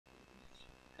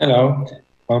Hello,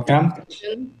 welcome,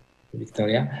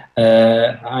 Wiktoria.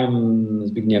 I'm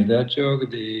Zbigniew Delczuk,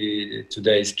 the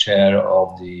today's chair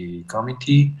of the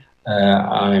committee.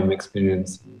 I'm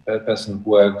experienced person who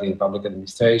worked in public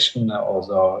administration,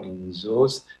 also in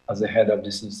zoos as the head of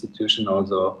this institution,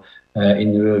 also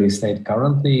in real estate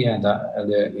currently, and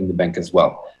in the bank as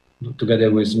well. Together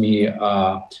with me,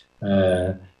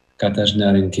 Katarzyna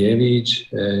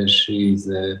Rynkiewicz. She's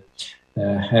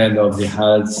head of the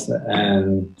Health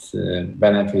and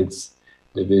Benefits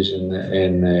division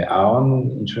in Aon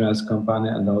insurance company,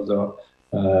 and also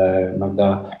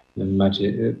Magda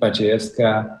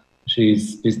Maciejewska.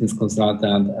 She's business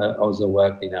consultant, also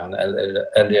worked in Aon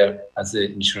earlier as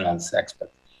an insurance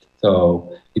expert.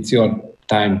 So it's your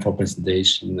time for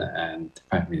presentation and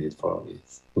 5 minutes for it.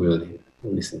 We'll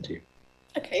listen to you.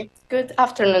 Okay, good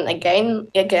afternoon again.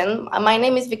 My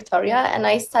name is Wiktoria and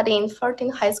I study in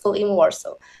 14th High School in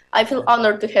Warsaw. I feel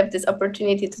honored to have this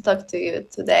opportunity to talk to you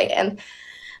today, and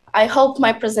I hope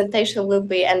my presentation will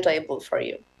be enjoyable for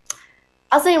you.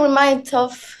 As I remind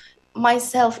of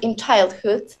myself in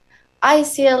childhood, I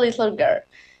see a little girl.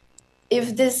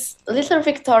 If this little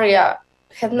Wiktoria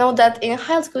had known that in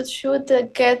high school she would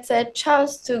get a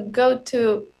chance to go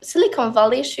to Silicon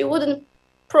Valley, she wouldn't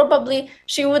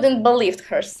believe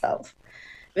herself.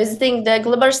 Visiting the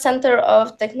Global Center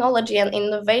of Technology and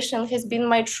Innovation has been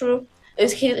my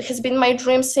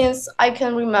dream since I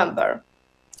can remember.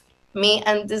 Me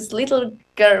and this little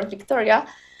girl, Wiktoria,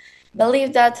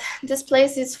 believe that this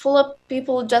place is full of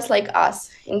people just like us,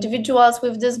 individuals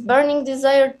with this burning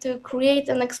desire to create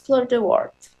and explore the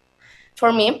world.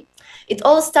 For me, it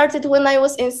all started when I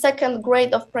was in 2nd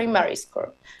grade of primary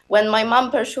school, when my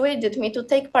mom persuaded me to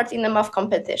take part in a math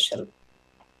competition.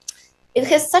 It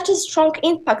has such a strong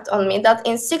impact on me that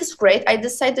in 6th grade, I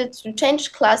decided to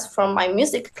change class from my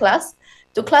music class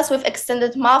to class with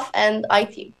extended math and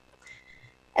IT.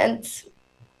 And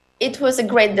it was a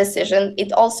great decision.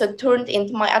 It also turned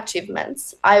into my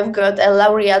achievements. I've got a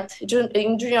laureate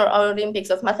in Junior Olympics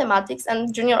of Mathematics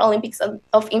and Junior Olympics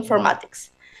of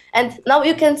Informatics. And now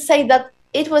you can say that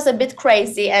it was a bit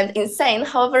crazy and insane.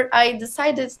 However, I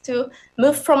decided to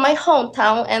move from my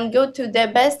hometown and go to the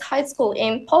best high school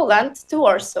in Poland, to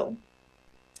Warsaw.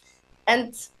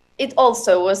 And it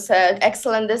also was an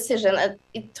excellent decision, and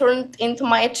it turned into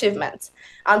my achievement.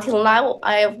 Until now,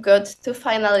 I have got 2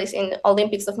 finalists in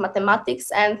Olympics of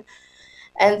Mathematics and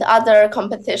other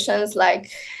competitions,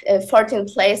 like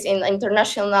 14th place in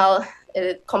international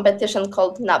competition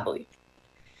called NABUI.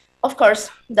 Of course,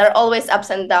 there are always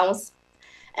ups and downs.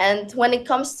 And when it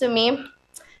comes to me,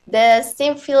 the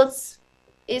STEM fields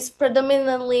is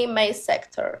predominantly my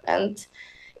sector, and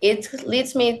it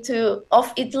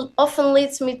often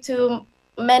leads me to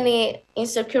many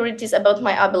insecurities about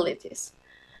my abilities.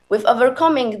 With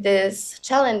overcoming these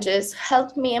challenges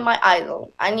helped me and my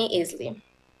idol, Annie Easley.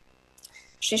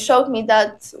 She showed me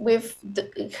that with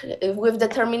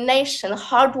determination,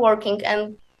 hard working,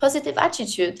 and positive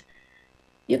attitude,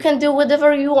 you can do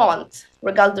whatever you want,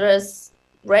 regardless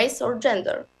race or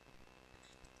gender.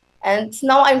 And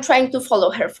now I'm trying to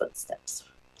follow her footsteps.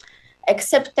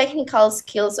 Except technical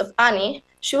skills of Annie,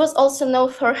 she was also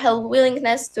known for her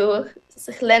willingness to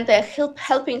lend a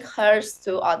helping hand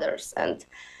to others. And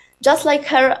just like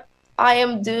her, I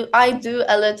do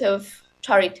a lot of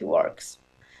charity works.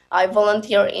 I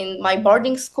volunteer in my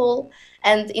boarding school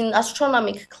and in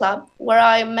astronomic club, where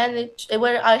I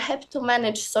have to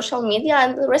manage social media.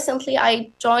 And recently, I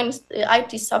joined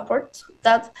IT support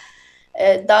that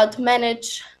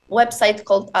manage website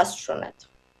called Astronet.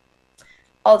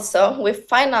 Also, with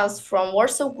finance from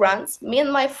Warsaw Grants, me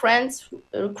and my friends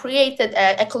created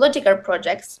ecological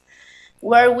projects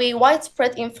where we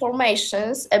widespread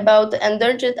informations about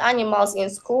endangered animals in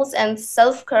schools and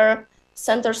self-care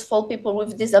centers for people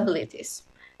with disabilities.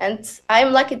 And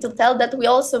I'm lucky to tell that we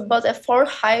also bought 4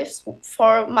 hives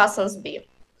for Masons Bee.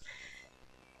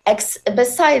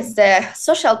 Besides the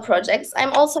social projects,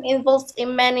 I'm also involved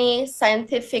in many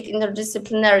scientific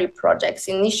interdisciplinary projects,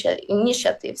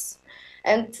 initiatives,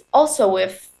 and also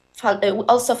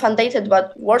funded by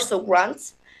Warsaw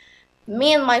Grants.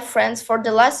 Me and my friends for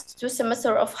the last 2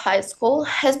 semesters of high school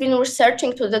has been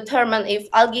researching to determine if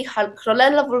algae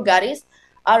Chlorella vulgaris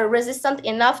are resistant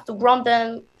enough to grow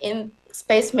them in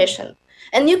space mission.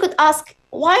 And you could ask,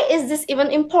 why is this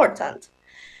even important?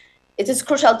 It is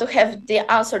crucial to have the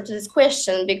answer to this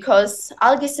question because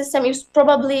algae system is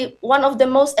probably one of the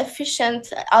most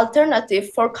efficient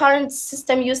alternative for current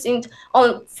system used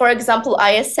on, for example,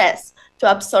 ISS to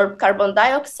absorb carbon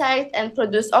dioxide and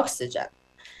produce oxygen.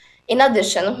 In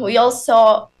addition, we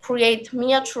also create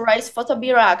miniaturized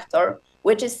photobioreactor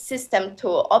which is system to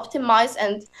optimize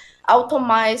and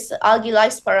automize algae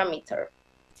life parameter.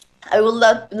 I would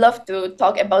love to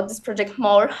talk about this project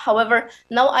more. However,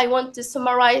 now I want to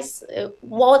summarize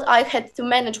what I had to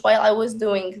manage while I was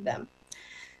doing them.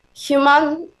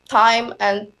 Human, time,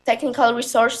 and technical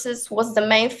resources was the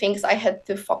main things I had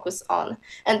to focus on.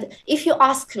 And if you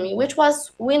ask me which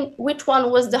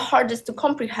one was the hardest to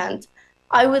comprehend,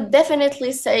 I would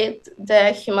definitely say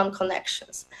the human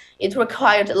connections. It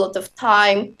required a lot of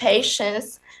time,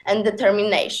 patience, and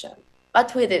determination,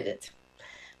 but we did it.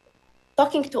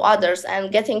 Talking to others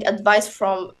and getting advice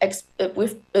from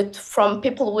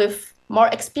people with more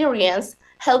experience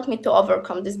helped me to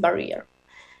overcome this barrier.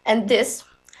 And this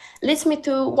leads me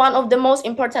to one of the most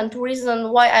important reasons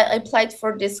why I applied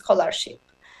for this scholarship.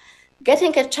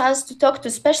 Getting a chance to talk to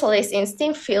specialists in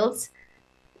STEAM fields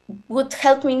would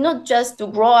help me not just to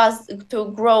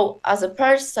grow as a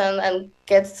person and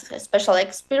get a special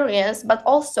experience, but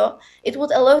also it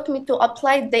would allow me to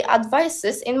apply the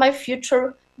advices in my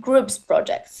future groups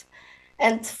projects.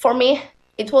 And for me,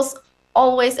 it was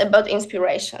always about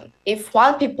inspiration. If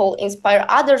one people inspire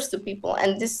others to people,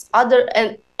 and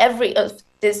every of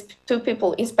these two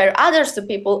people inspire others to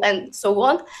people, and so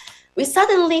on, we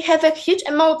suddenly have a huge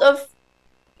amount of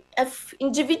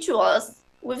individuals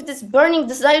with this burning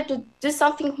desire to do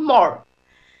something more.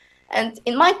 And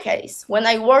in my case, when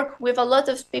I work with a lot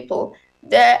of people,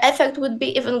 the effect would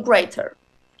be even greater.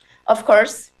 Of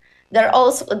course, there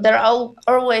are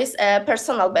always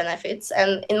personal benefits,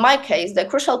 and in my case, the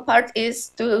crucial part is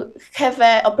to have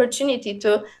an opportunity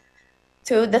to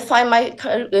define my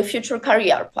future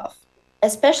career path,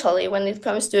 especially when it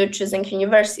comes to choosing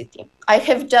university. I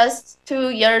have just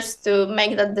 2 years to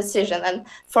make that decision, and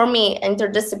for me,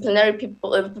 interdisciplinary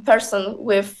person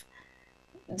with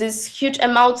this huge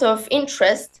amount of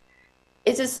interest,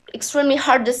 it is extremely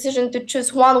hard decision to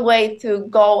choose one way to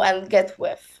go and get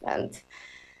with. And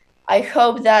I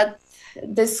hope that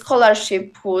this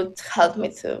scholarship would help me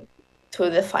to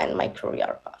define my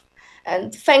career path.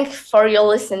 And thanks for your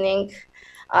listening.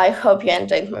 I hope you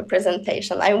enjoyed my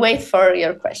presentation. I wait for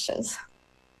your questions.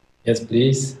 Yes,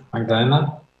 please,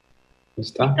 Magdalena.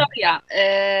 Wiktoria,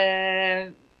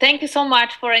 thank you so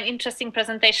much for an interesting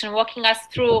presentation, walking us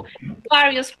through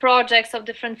various projects of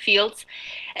different fields.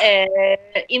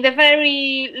 In the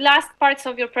very last parts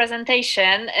of your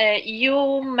presentation,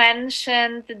 you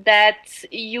mentioned that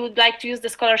you would like to use the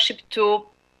scholarship to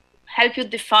help you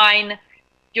define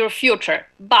your future.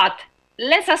 But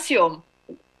let's assume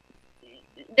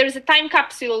there is a time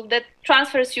capsule that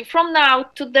transfers you from now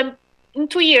to in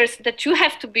 2 years that you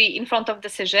have to be in front of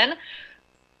decision.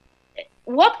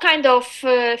 What kind of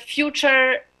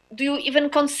future do you even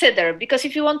consider? Because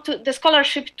if you want the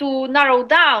scholarship to narrow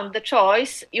down the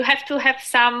choice, you have to have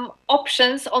some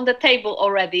options on the table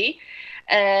already.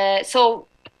 So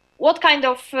what kind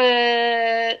of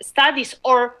studies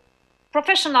or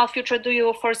professional future do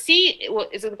you foresee?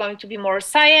 Is it going to be more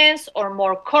science or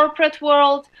more corporate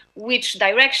world? Which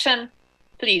direction?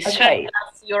 Please share with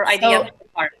us your idea.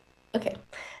 Okay,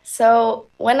 so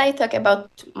when I talk about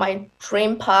my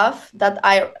dream path that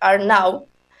I are now,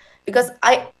 because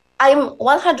I'm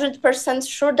 100%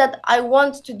 sure that I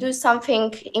want to do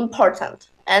something important,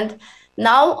 and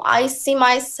now I see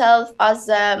myself as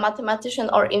a mathematician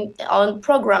or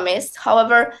programmist.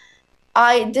 However,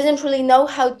 I didn't really know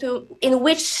in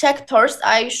which sectors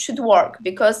I should work,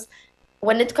 because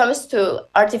when it comes to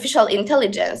artificial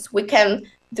intelligence, we can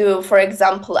do, for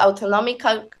example, autonomic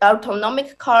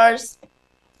cars,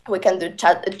 we can do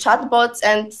chatbots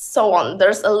and so on.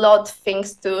 There's a lot of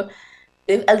things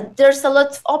there's a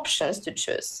lot of options to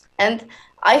choose. And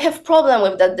I have problem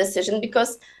with that decision,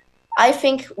 because I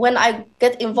think when I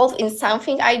get involved in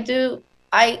something, I do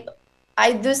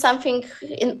something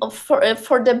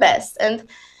for the best. And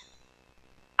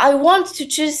I want to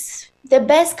choose the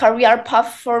best career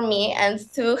path for me and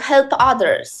to help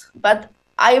others, but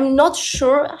I'm not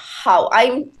sure how.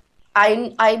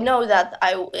 I know that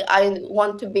I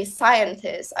want to be a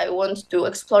scientist. I want to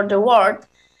explore the world,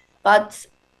 but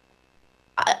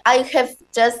I have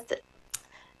just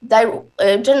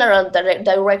general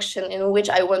direction in which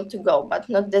I want to go, but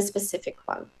not the specific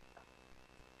one.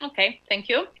 Okay, thank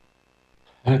you.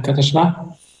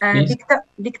 Katarzyna?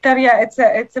 Wiktoria,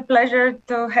 it's a pleasure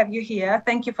to have you here.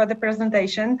 Thank you for the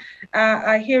presentation.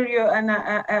 I hear you, and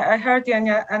I heard you,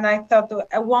 and I thought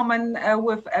a woman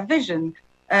with a vision.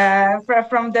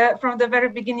 From the very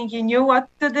beginning, you knew what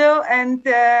to do, and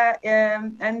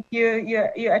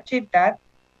you achieved that.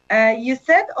 You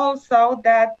said also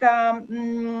that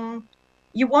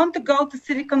you want to go to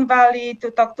Silicon Valley to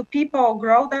talk to people,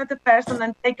 grow as a person,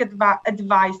 and take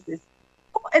advices.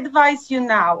 who advise you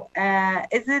now?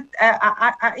 Is it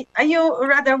are you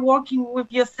rather working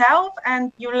with yourself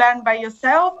and you learn by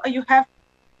yourself, or you have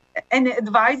any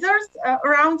advisors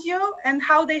around you, and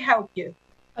how they help you?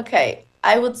 Okay,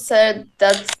 I would say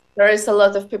that there is a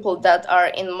lot of people that are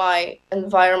in my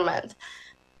environment.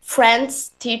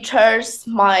 Friends, teachers,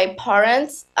 my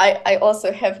parents. I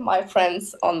also have my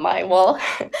friends on my wall.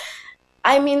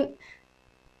 I mean,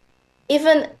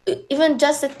 even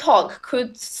just a talk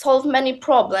could solve many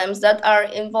problems that are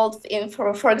involved in,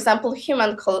 for example,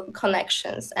 human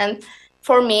connections. And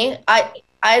for me,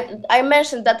 I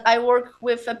mentioned that I work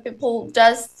with people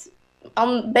just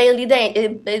on daily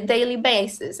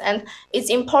basis, and it's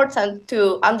important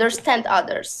to understand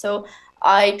others. So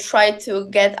I try to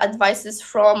get advices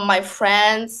from my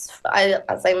friends,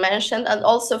 as I mentioned, and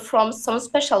also from some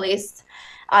specialists.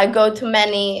 I go to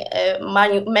many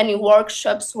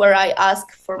workshops where I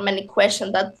ask for many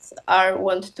questions that I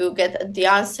want to get the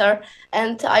answer.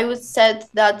 And I would say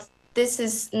that this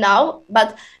is now,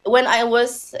 but when I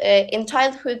was in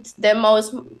childhood, the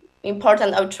most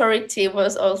important authority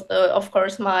was also, of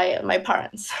course, my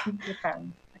parents. Your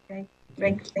parents. Okay,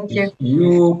 great, thank you.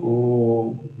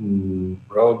 You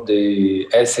wrote the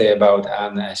essay about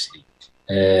Anne Ashley,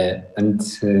 and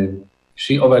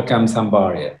she overcame some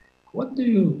barrier. What do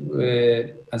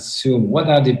you assume? What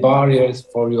are the barriers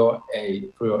for your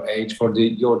age, for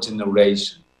your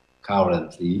generation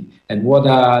currently, and what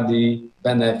are the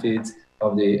benefits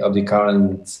of the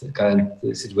current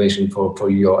situation for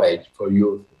your age, for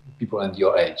you people and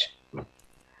your age?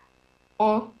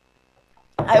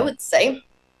 I would say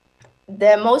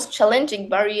the most challenging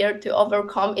barrier to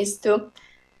overcome is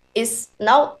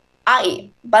now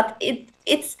but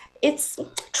it's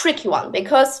tricky one,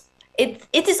 because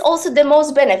it is also the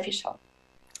most beneficial.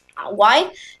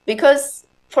 Why? Because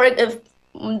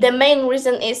the main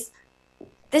reason is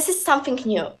this is something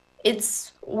new.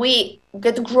 We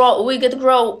get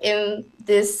grow in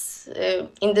this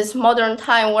modern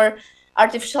time where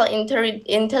artificial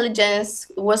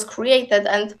intelligence was created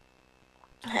and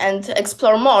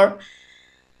explore more.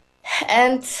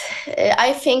 And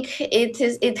I think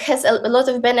it has a lot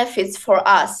of benefits for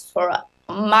us, for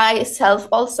myself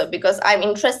also, because I'm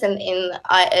interested in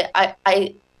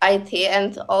IT,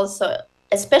 and also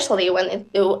especially when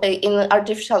in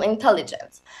artificial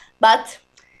intelligence. But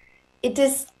it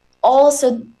is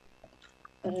also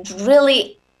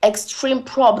really extreme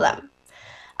problem.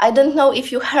 I don't know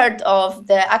if you heard of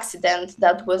the accident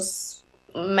that was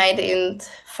made on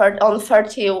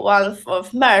 31st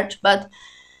of March, but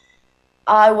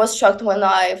I was shocked when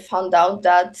I found out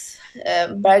that a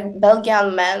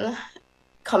Belgian man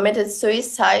committed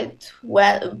suicide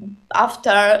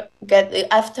after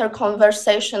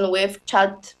conversation with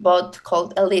chatbot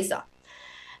called Elisa.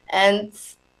 And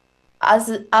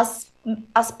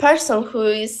as person who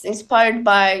is inspired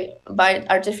by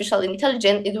artificial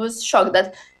intelligence, it was shocked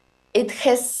that it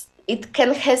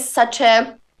can have such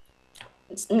a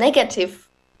negative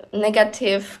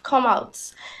come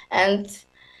outs, and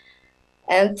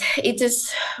it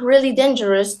is really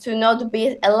dangerous to not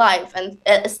be alive and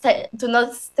to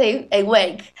not stay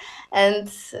awake. And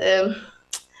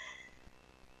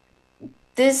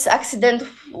this accident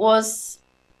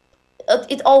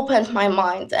it opened my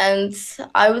mind, and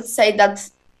I would say that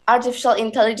artificial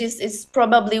intelligence is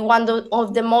probably one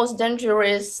of the most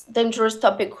dangerous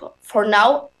topic for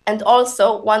now, and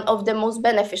also one of the most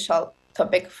beneficial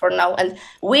topic for now. And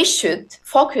we should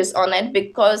focus on it,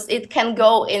 because it can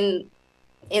go in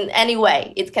any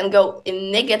way. It can go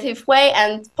in negative way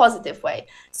and positive way.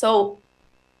 So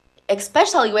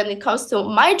especially when it comes to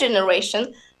my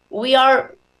generation, we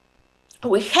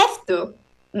have to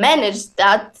manage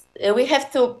that. We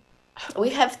have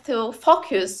to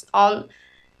focus on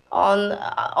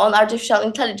artificial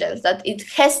intelligence, that it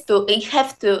has to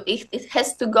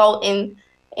go in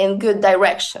good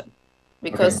direction,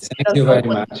 because okay, thank you very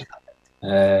much.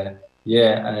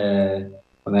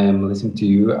 When I am listening to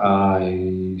you,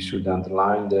 I should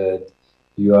underline that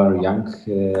you are a young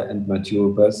and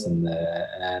mature person,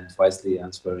 and wisely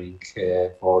answering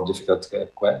for difficult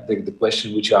the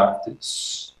question, which are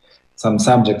some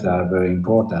subjects are very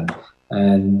important.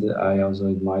 And I also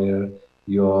admire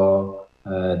your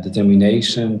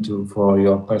determination for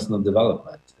your personal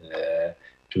development,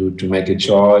 to make a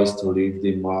choice, to leave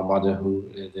the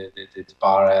motherhood, the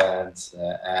parents,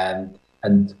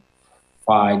 and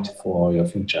fight for your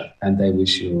future. And I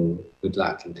wish you good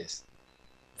luck in this.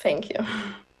 Thank you.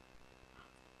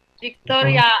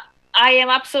 Wiktoria, I am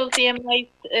absolutely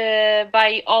amazed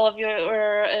by all of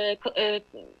your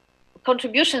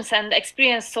contributions and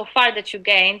experience so far that you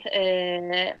gained.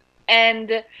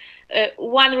 And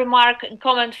one remark and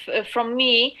comment from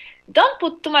me: don't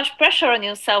put too much pressure on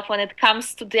yourself when it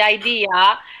comes to the idea.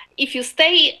 If you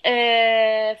stay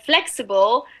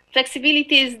flexible,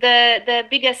 flexibility is the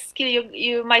biggest skill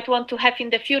you might want to have in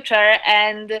the future,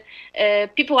 and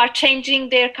people are changing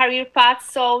their career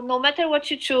paths. So no matter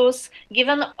what you choose,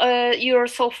 given your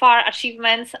so far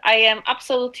achievements, I am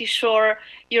absolutely sure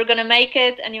you're going to make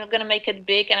it, and you're going to make it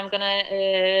big, and I'm going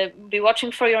to be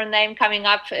watching for your name coming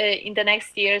up in the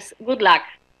next years. Good luck.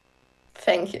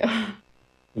 Thank you.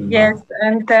 Yes,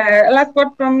 and last word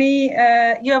from me,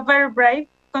 you're very brave.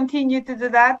 Continue to do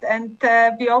that, and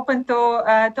be open to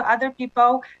other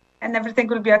people, and everything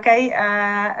will be okay.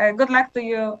 Good luck to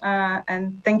you,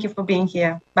 and thank you for being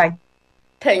here. Bye.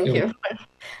 Thank you.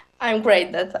 I'm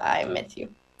great that I met you.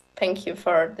 Thank you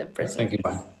for the presentation. Thank you.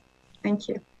 Bye. Thank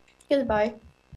you. Goodbye.